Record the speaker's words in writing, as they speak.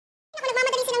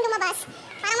labas.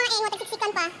 Parang mga engot,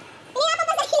 nagsiksikan pa. Hindi nga pa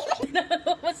pa sa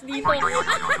Mas dito.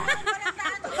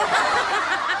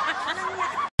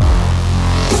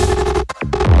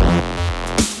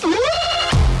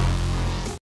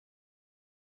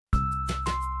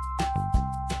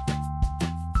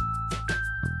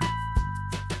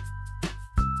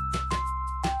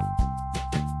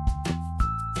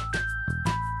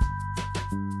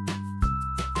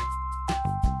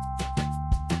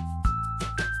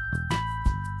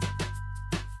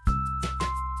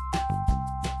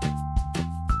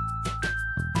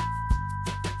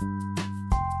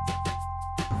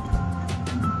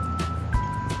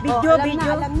 Video,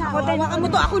 video. Alam na. Ako din. Hawakan mo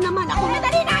to. Ako naman. Ako na.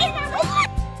 Dali na.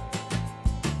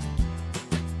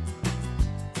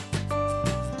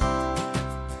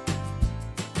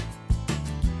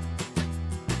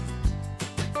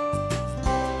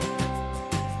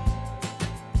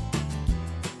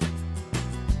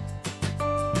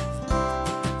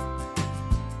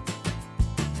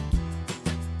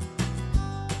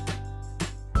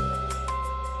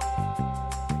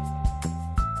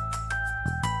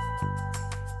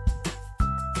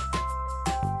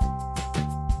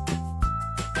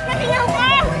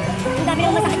 Ang dami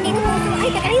ng masakit dito. Ay,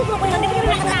 teka na yung puko lang.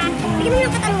 Bigyan mo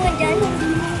yung katanungan dyan.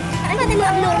 Parang natin mo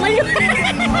abnormal yun.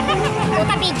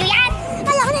 Puta video yan!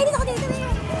 Kala ko na, hindi ako dito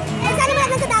eh. Ay, sana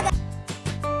malagnan sa dagat.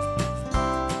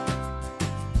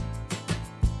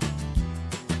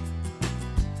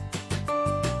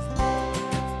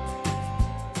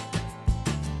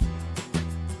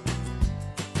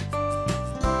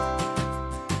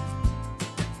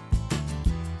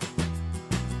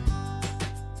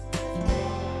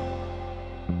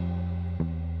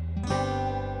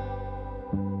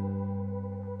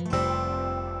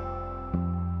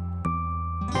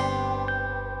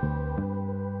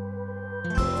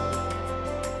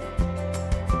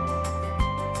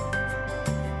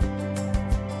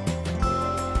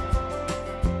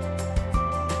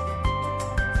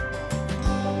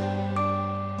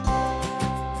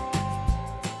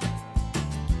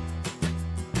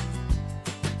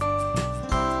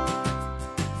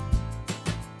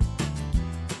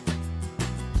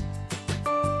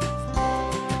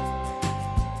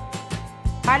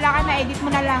 Kala ka na, edit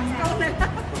mo na lang.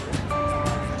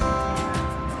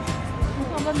 Mas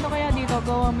maganda kaya dito,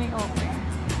 gawa may okay.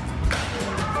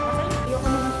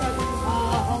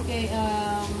 Okay,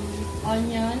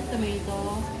 onion,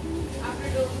 tomato. After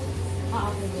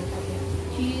those, okay.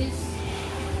 Cheese,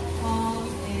 salt,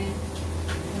 and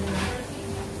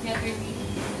turkey.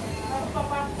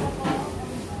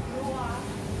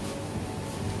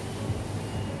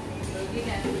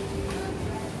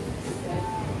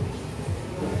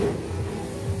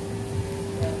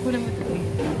 Kunin mo ito.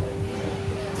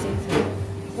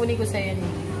 Kunin ko sa'yo niya.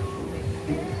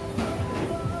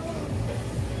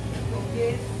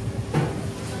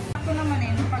 Ako naman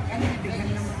eh, pag ano,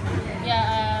 bigyan naman.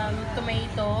 Yeah,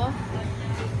 tomato,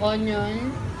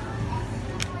 onion,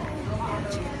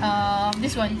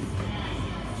 this one.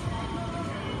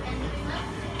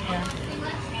 Yeah.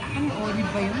 Ano,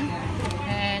 olive ba yun?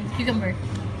 And cucumber.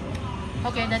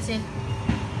 Okay, that's it.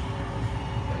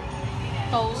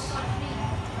 Toast.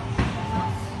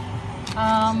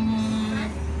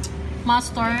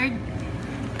 Mustard.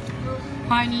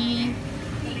 Honey.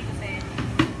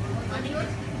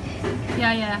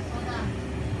 Yeah.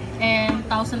 And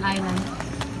Thousand Island.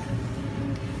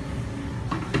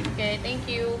 Okay, thank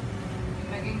you.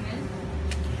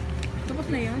 Tapos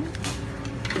na yun?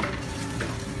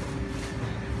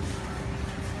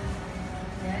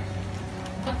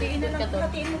 Hatiin na lang.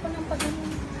 Hatiin mo pa ng pag-ano.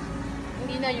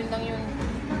 Hindi na, yun lang yun.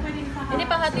 Hindi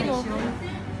pa hati mo.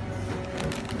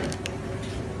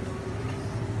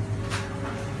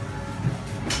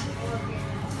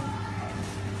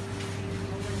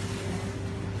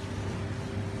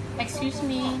 Excuse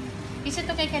me. Is it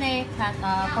okay, can I cut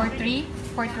for 3?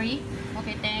 For 3?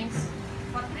 Okay, thanks.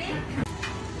 For 3?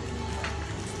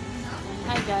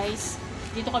 Hi guys.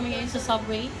 Dito kami ngayon sa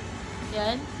Subway.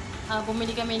 Yan.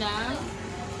 Bumili kami ng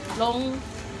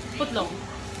footlong.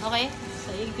 Okay? So,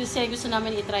 gusto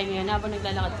namin i-try ngayon habang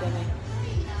naglalakad kami.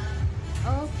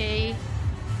 Okay.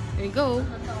 Here we go.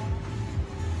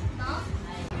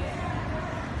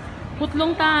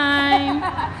 Footlong time!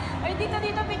 Ay, dito,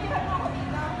 picturean mo ako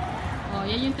dito. Oh,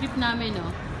 yan yung trip namin,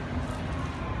 oh.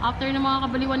 After ng mga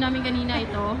kabaliwan namin kanina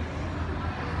ito.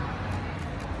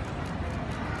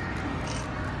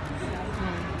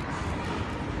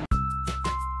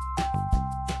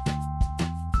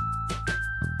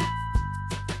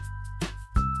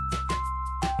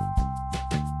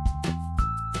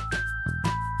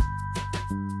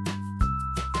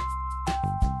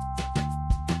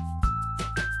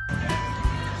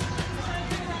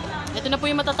 Ito na po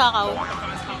yung matatakaw.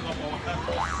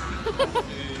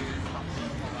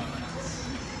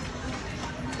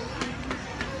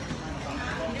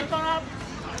 Ito nga,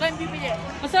 ito yung bibili.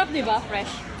 Masarap, di ba?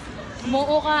 Fresh.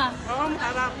 Moo ka. Oo,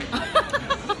 masarap.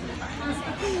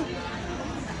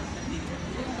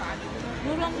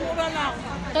 Murang-mura lang.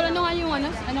 Tol, ano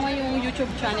nga yung YouTube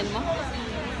channel mo?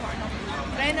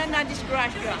 Rena na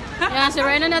disgrasya. Yan, si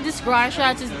Rena na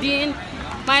disgrasya. At din,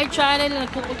 my channel,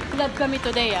 nagkukulab kami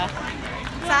today, ah.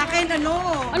 Sa akin, ano?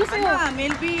 Ano sa'yo?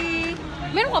 Melby.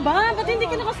 Meron ka ba? Ba't hindi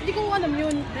ko alam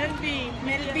yun?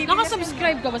 Melby.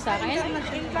 Nakasubscribe ka ba sa akin?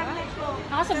 Internet ko.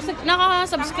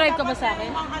 Nakasubscribe ka ba sa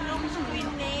akin? Ang anong screen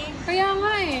name. Kaya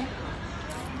nga eh.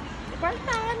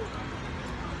 Bartan.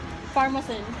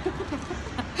 Pharmacen.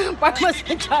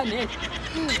 Pharmacen channel.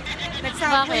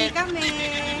 Nag-subway Bakit? kami.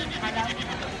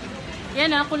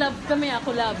 Yan ah, collab kami ah,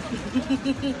 collab.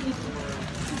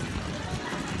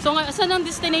 So, saan ang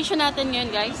destination natin ngayon,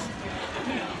 guys?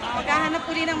 Maghahanap po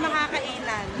rin ng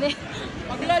makakainan.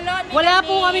 Wala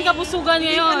po kaming kapusugan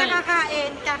Hindi ngayon. po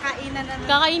nakakain, kakainan na.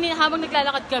 Kakainin, habang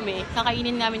naglalakad kami,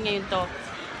 kakainin namin ngayon to.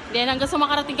 Then hanggang sa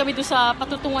makarating kami doon sa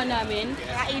patutungan namin.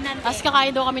 Kainan Tapos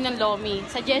kakain daw kami ng lomi.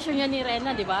 Suggestion niya ni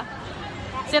Rena, di ba?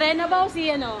 Si Rena ba o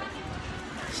si ano?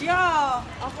 Siya!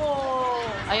 Ako!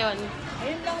 Ayun.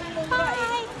 Ayun lang mong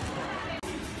bae.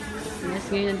 Yes,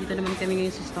 ngayon nandito naman kami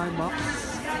ngayon sa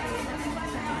Starbucks.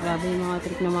 Grabe yung mga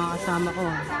trip na mga kasama ko.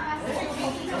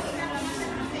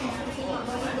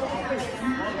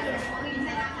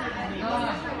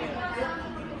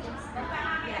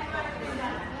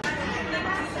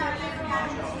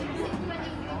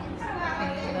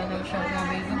 Wala daw siya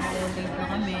available. Late na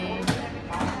kami.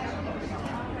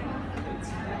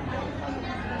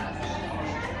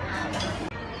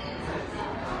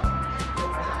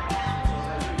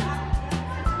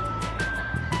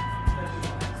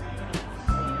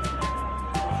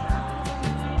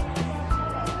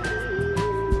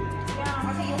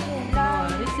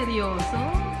 Ay, seryoso?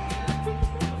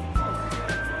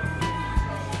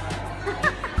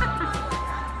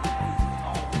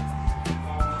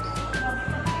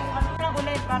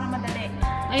 Ulit para madali.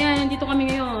 Ayan, dito kami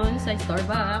ngayon sa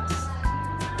Starbucks.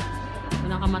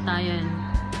 Walang kamatayan.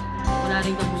 Wala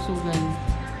rin kabusugan.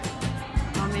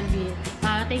 Melby.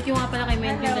 Thank you nga pala kay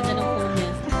Melby. Ang ganda ng phone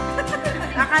niya.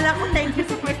 Akala ko thank you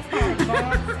sa first time.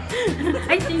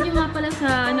 Ay, thank you nga pala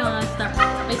sa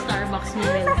kay Starbucks mo,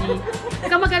 Melby. Huwag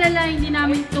ka mag-alala, hindi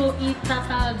namin to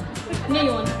itatag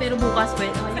ngayon, pero bukas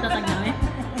pwede. Itatag namin.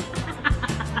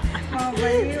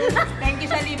 Thank you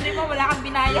sa libre mo, wala kang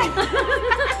binayad.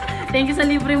 Thank you sa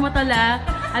libre mo tala.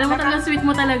 Alam mo talaga, sweet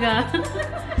mo talaga.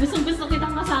 Gusto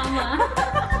kitang kasama.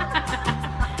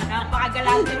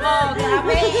 Napakagalante mo,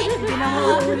 grabe. Hindi na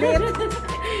uulit.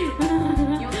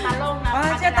 Yung talong,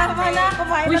 napakagalante. Siya tama na,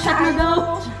 kumain Uy, na shot na daw.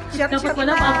 Shot Dapat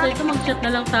pala, after ito, mag-shot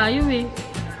na lang tayo eh.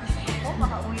 Oh,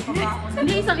 makauwi pa ba ako?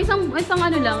 Hindi, isang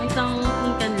ano lang, isang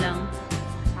inkan lang.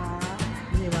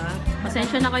 Di ba?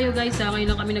 Pasensya na kayo guys ha, ngayon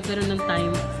lang kami nagkaroon ng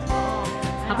time.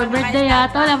 Happy birthday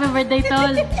ha, Tol! Happy birthday,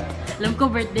 Tol! Alam ko,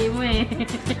 birthday mo eh.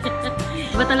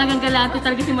 Iba talagang galante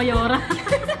talaga si Mayora.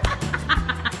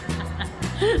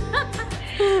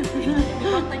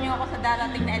 Ipunta niyo ako sa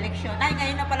darating na eleksyon. Ay,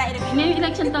 ngayon na pala eleksyon. May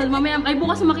election, Tol. Mamaya, ay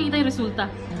bukas makikita yung resulta.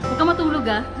 Huwag ka matulog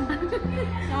ha. Hindi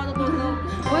ako tutulog.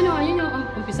 O ano, ayun yung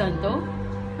umpisan to?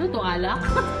 Ano to, alak?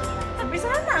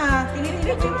 Umpisa na.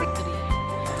 Tinitilit yung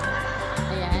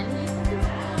Ayan.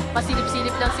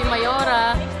 Pasilip-silip lang si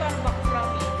Mayora. Starbucks from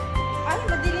me. Ay,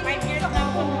 madilim. 5 years na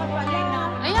ako.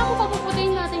 Ay, ako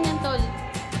papuputayin natin yan, Tol.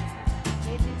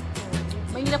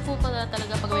 Mahirap po pala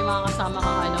talaga pag may mga kasama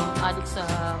kang addict sa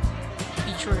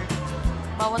picture.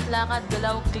 Bawat lakad,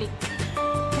 galaw, click.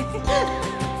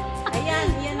 Ayan,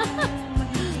 yan ang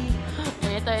magiging.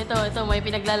 Ito, may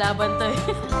pinaglalaban to eh.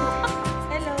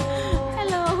 Hello.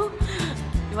 Hello!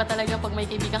 Iba talaga pag may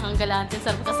kaibigan kang galante,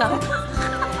 sarap kasama.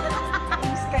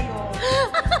 Miss kayo.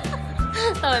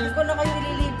 Tol, Hindi ko na kayo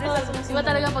ililibre sa susunod. iba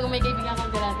talaga pag may kaibigan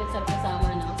kang galante, sarap kasama,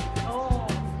 no? Oo.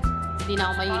 Hindi na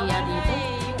ako mahihiya dito.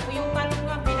 Yung talong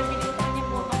nga, pinabili ko sa kanya,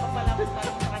 mukha pa pala kung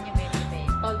talong sa kanya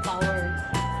 20. Tol power.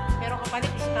 Pero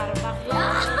kapalit, Starbucks.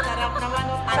 Sarap naman.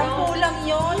 Sampu lang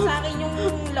yun. Sa akin yung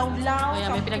lawlaw. Kaya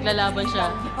may pinaglalaban siya.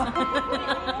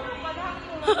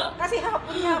 Kasi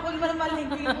hapon mo naman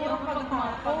hindi mo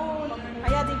paghapon.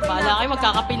 Kaya di ba Paala kayo,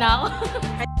 magkakape na ako.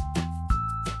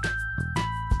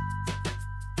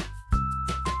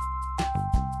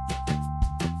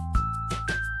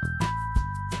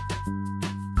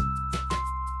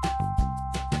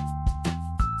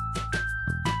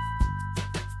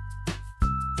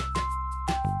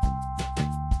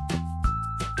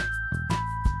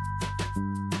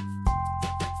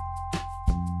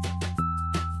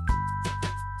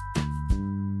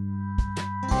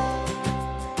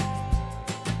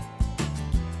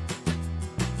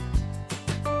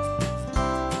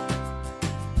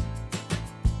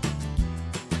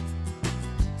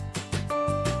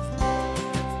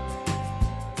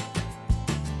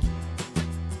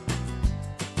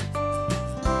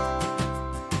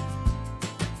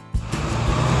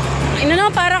 Ano,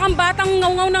 para kang batang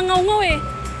ngaw-ngaw ng ngaw-ngaw eh.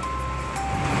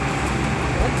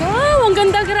 Wow, ang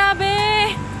ganda, grabe.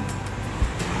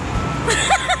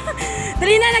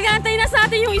 Dali na, nag-aantay na sa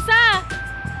atin yung isa.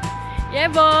 Yeah,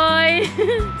 boy.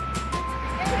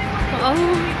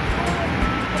 Oh.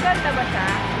 Maganda ba siya?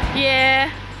 Yeah.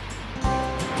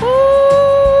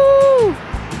 Woo!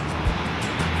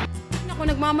 Naku,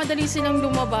 nagmamadali silang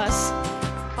lumabas.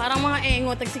 Parang mga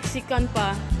engot, nagsiksikan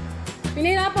pa.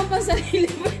 Pinahirapan pa sa sarili,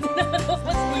 pwede na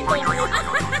lumabas dito.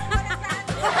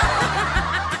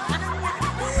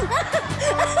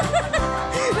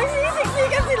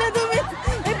 Nagsisiksikan sila doon.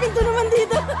 May pinto naman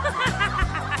dito.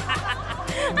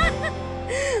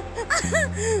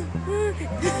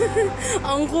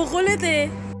 Ang kukulit eh.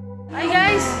 Hi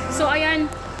guys! So ayan,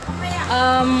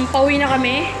 pauwi na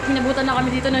kami. Hinabutan na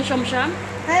kami dito ng Shom-Shom.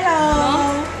 Hello!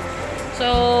 No? So,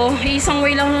 isang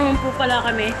way lang naman po pala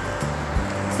kami.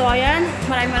 So ayan,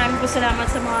 maraming po salamat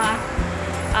sa mga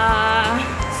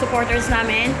supporters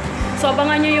namin. So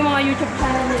abangan nyo yung mga YouTube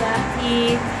channel nila.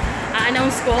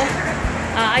 I-announce ko.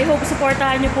 I hope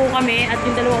supportahan nyo po kami at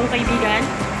yung dalawang kaibigan.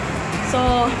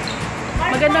 So,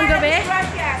 magandang gabi.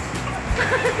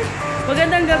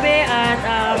 Magandang gabi at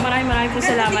maraming po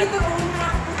salamat.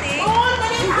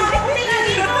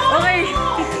 Okay,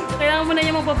 kailangan mo na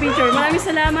niya magpa-picture. Maraming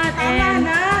salamat and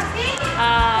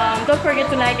don't forget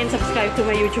to like and subscribe to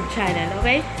my YouTube channel,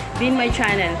 okay? Din my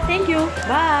channel. Thank you.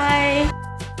 Bye!